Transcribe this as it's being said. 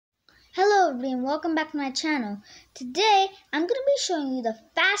everybody and welcome back to my channel. Today I'm going to be showing you the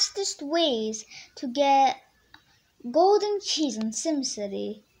fastest ways to get golden keys in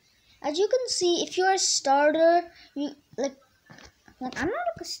SimCity. As you can see, if you're a starter, I'm not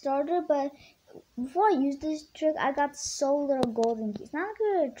like a starter, but before I used this trick I got so little golden keys. Not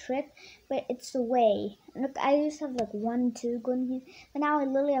like a trick, but it's the way. Look, I used to have like 1, 2 golden keys, but now I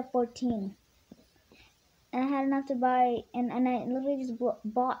literally have 14. And I had enough to buy, and I literally just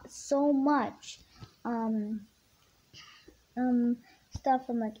bought so much stuff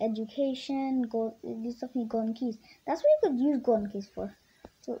from like education, these stuff need golden keys. That's what you could use golden keys for.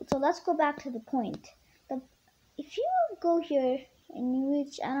 So let's go back to the point. If you go here and you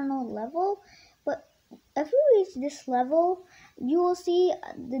reach, I don't know, level, but if you reach this level, you will see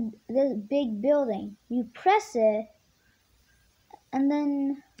this big building. You press it, and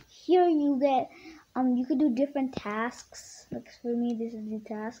then here you get you could do different tasks. Like for me, this is the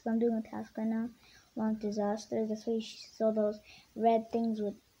task. I'm doing a task right now. Launch disasters. That's why you saw those red things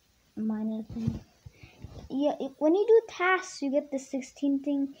with minor things. Yeah, when you do tasks, you get the 16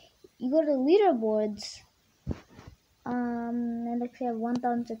 thing. You go to leaderboards. And like say I have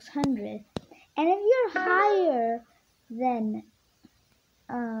 1,600. And if you're higher than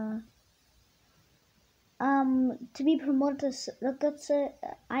to be promoted to, let's say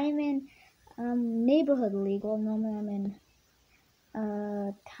I am in neighborhood league. Well, normally I'm in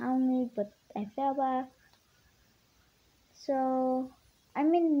town league, but I fell back. So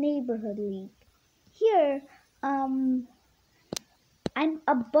I'm in neighborhood league. Here, I'm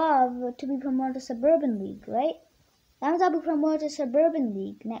above to be promoted to suburban league, right? That means I'll be promoted to suburban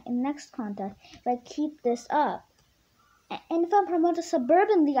league in next contest if I keep this up. And if I'm promoted to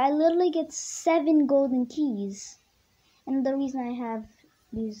suburban league, I literally get 7 golden keys. And the reason I have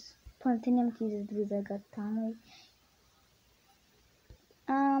these platinum keys is because I got Tommy.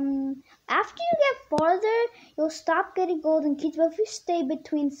 After you get farther, you'll stop getting golden keys. But if you stay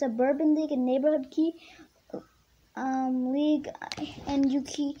between suburban league and neighborhood key league, and you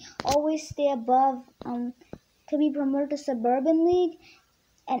always stay above to be promoted to suburban league,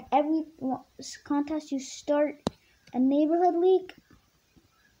 and every contest you start a neighborhood league,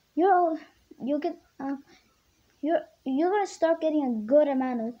 you're gonna start getting a good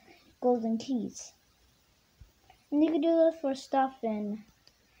amount of golden keys. And you can do this for stuff in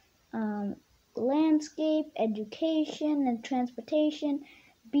landscape, education, and transportation,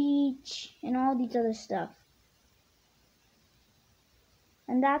 beach, and all these other stuff.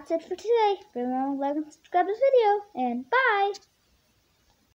 And that's it for today. Remember to like and subscribe to this video, and bye!